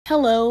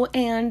Hello,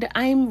 and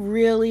I'm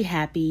really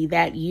happy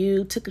that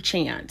you took a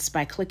chance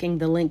by clicking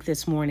the link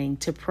this morning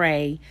to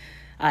pray.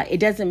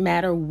 It doesn't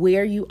matter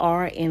where you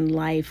are in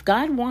life.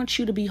 God wants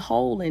you to be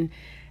whole,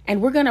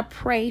 and we're going to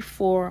pray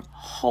for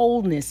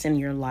wholeness in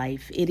your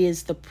life. It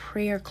is the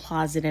prayer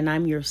closet, and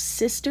I'm your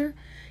sister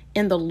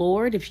in the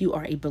Lord. If you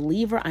are a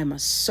believer, I'm a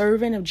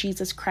servant of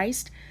Jesus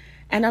Christ,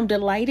 and I'm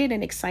delighted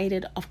and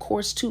excited, of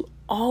course, to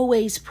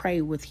always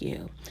pray with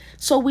you.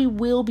 So we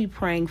will be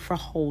praying for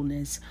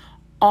wholeness.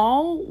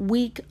 All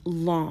week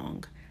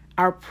long,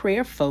 our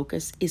prayer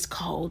focus is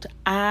called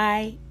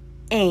I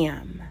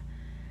Am.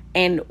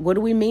 And what do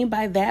we mean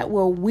by that?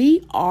 Well,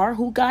 we are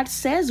who God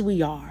says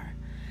we are.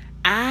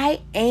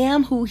 I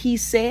am who He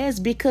says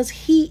because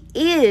He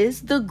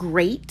is the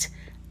great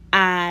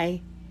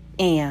I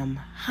Am.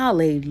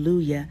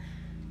 Hallelujah.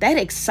 That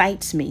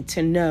excites me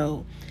to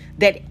know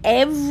that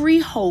every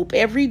hope,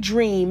 every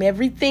dream,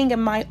 everything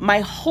in my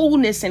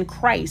wholeness in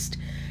Christ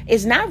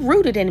is not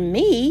rooted in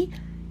me,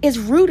 is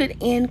rooted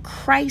in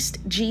Christ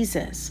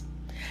Jesus.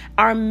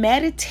 Our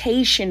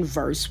meditation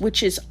verse,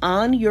 which is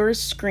on your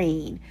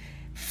screen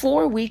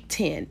for week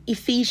 10,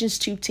 Ephesians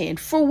 2:10,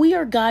 for we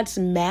are God's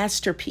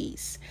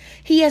masterpiece.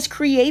 He has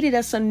created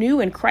us anew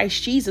in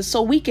Christ Jesus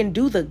so we can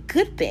do the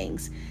good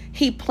things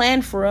He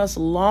planned for us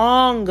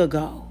long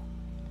ago.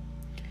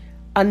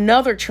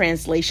 Another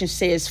translation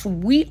says,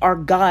 we are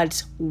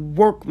God's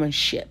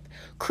workmanship,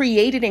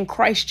 created in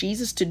Christ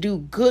Jesus to do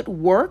good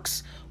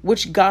works,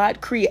 which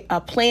God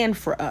planned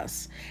for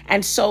us.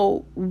 And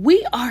so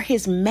we are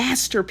His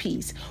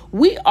masterpiece.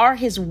 We are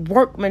His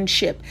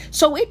workmanship.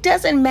 So it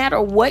doesn't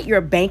matter what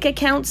your bank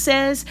account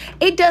says.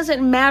 It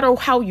doesn't matter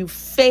how you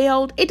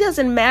failed. It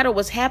doesn't matter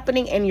what's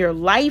happening in your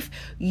life.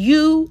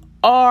 You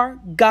are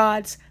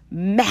God's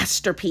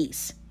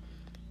masterpiece.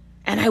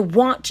 And I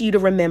want you to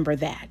remember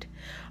that.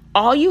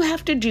 All you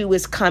have to do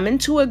is come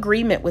into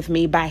agreement with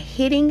me by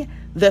hitting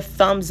the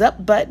thumbs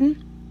up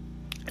button,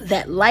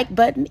 that like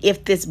button.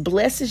 If this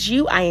blesses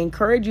you, I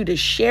encourage you to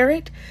share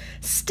it.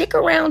 Stick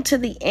around to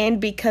the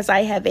end because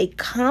I have a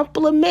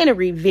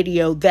complimentary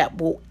video that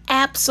will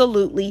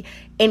absolutely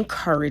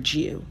encourage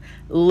you.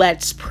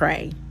 Let's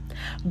pray.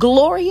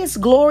 Glorious,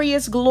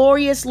 glorious,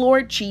 glorious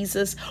Lord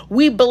Jesus,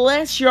 we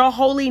bless your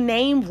holy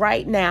name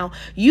right now.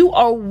 You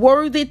are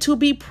worthy to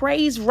be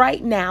praised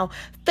right now.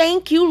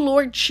 Thank you,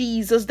 Lord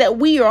Jesus, that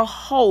we are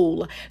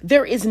whole.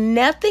 There is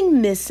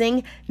nothing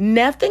missing,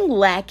 nothing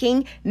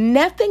lacking,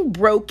 nothing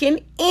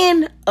broken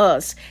in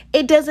us.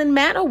 It doesn't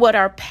matter what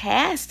our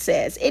past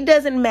says. It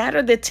doesn't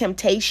matter the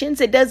temptations.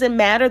 It doesn't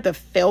matter the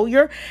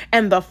failure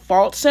and the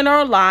faults in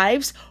our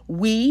lives.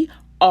 We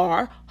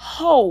are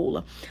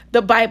whole.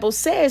 The Bible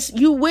says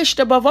you wished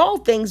above all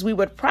things we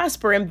would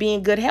prosper and be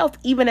in good health,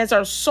 even as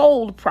our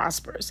soul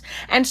prospers.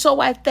 And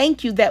so I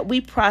thank you that we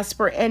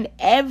prosper in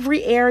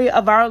every area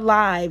of our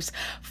lives.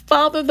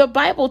 Father, the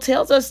Bible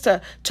tells us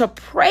to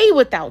pray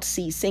without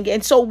ceasing.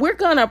 And so we're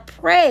going to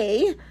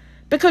pray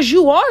because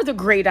you are the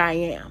great I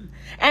am.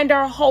 And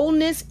our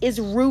wholeness is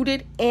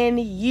rooted in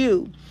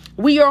you.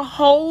 We are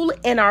whole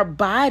in our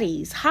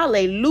bodies.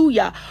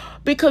 Hallelujah.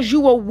 Because you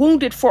were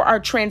wounded for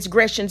our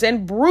transgressions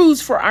and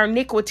bruised for our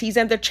iniquities,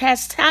 and the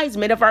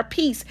chastisement of our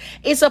peace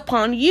is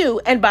upon you.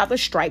 And by the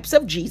stripes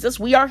of Jesus,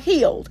 we are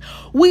healed.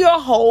 We are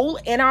whole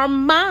in our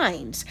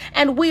minds,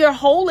 and we are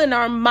whole in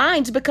our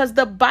minds because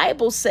the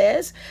Bible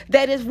says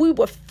that if we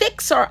would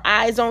fix our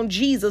eyes on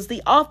Jesus,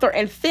 the author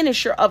and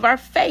finisher of our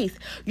faith,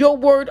 your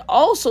word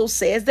also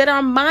says that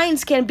our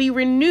minds can be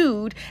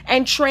renewed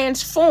and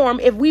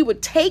transformed if we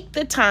would take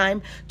the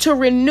time to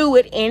renew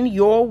it in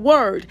your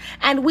word.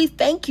 And we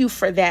thank you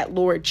for that,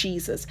 Lord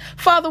Jesus.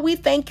 Father, we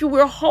thank you.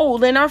 We're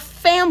whole in our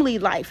family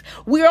life.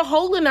 We are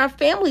whole in our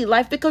family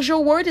life because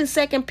your word in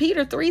 2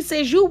 Peter 3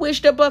 says you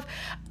wished above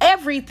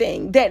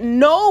everything that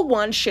no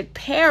one should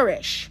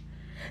perish,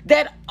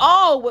 that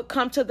all would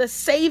come to the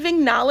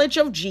saving knowledge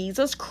of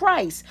Jesus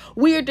Christ.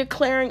 We are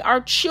declaring our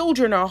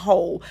children are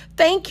whole.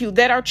 Thank you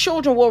that our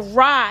children will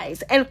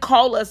rise and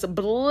call us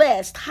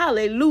blessed.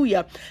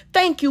 Hallelujah.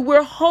 Thank you.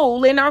 We're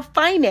whole in our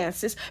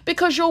finances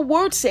because your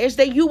word says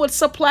that you would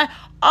supply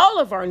all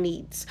of our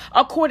needs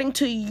according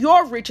to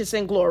your riches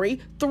and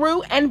glory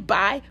through and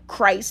by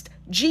Christ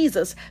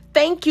Jesus.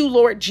 Thank you,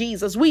 Lord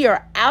Jesus. We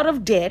are out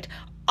of debt.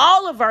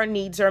 All of our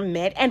needs are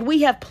met, and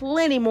we have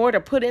plenty more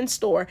to put in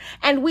store.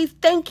 And we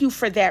thank you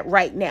for that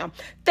right now.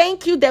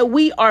 Thank you that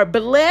we are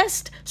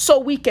blessed so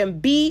we can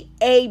be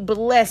a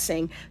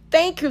blessing.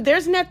 Thank you.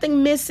 There's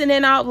nothing missing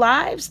in our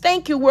lives.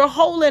 Thank you. We're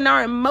whole in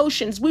our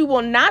emotions. We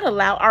will not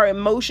allow our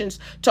emotions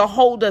to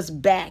hold us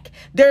back.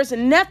 There's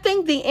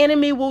nothing the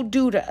enemy will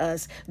do to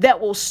us that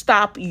will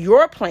stop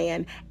your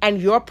plan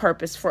and your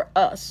purpose for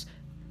us.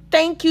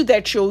 Thank you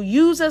that you'll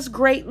use us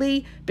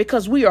greatly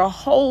because we are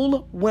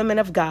whole women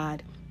of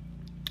God.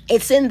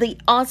 It's in the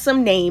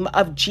awesome name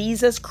of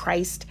Jesus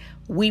Christ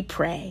we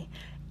pray.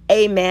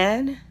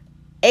 Amen,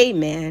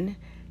 amen,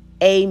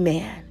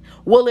 amen.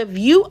 Well, if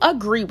you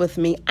agree with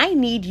me, I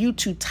need you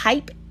to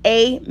type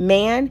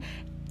amen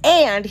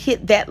and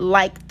hit that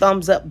like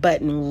thumbs up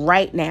button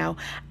right now.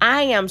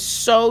 I am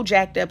so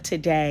jacked up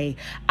today.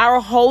 Our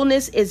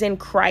wholeness is in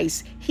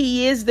Christ.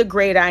 He is the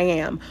great I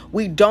am.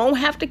 We don't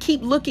have to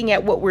keep looking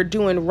at what we're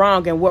doing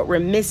wrong and what we're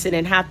missing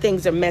and how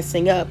things are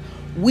messing up.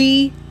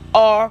 We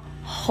are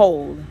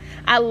whole.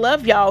 I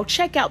love y'all.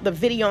 Check out the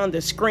video on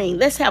the screen.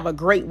 Let's have a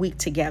great week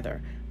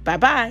together.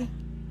 Bye-bye.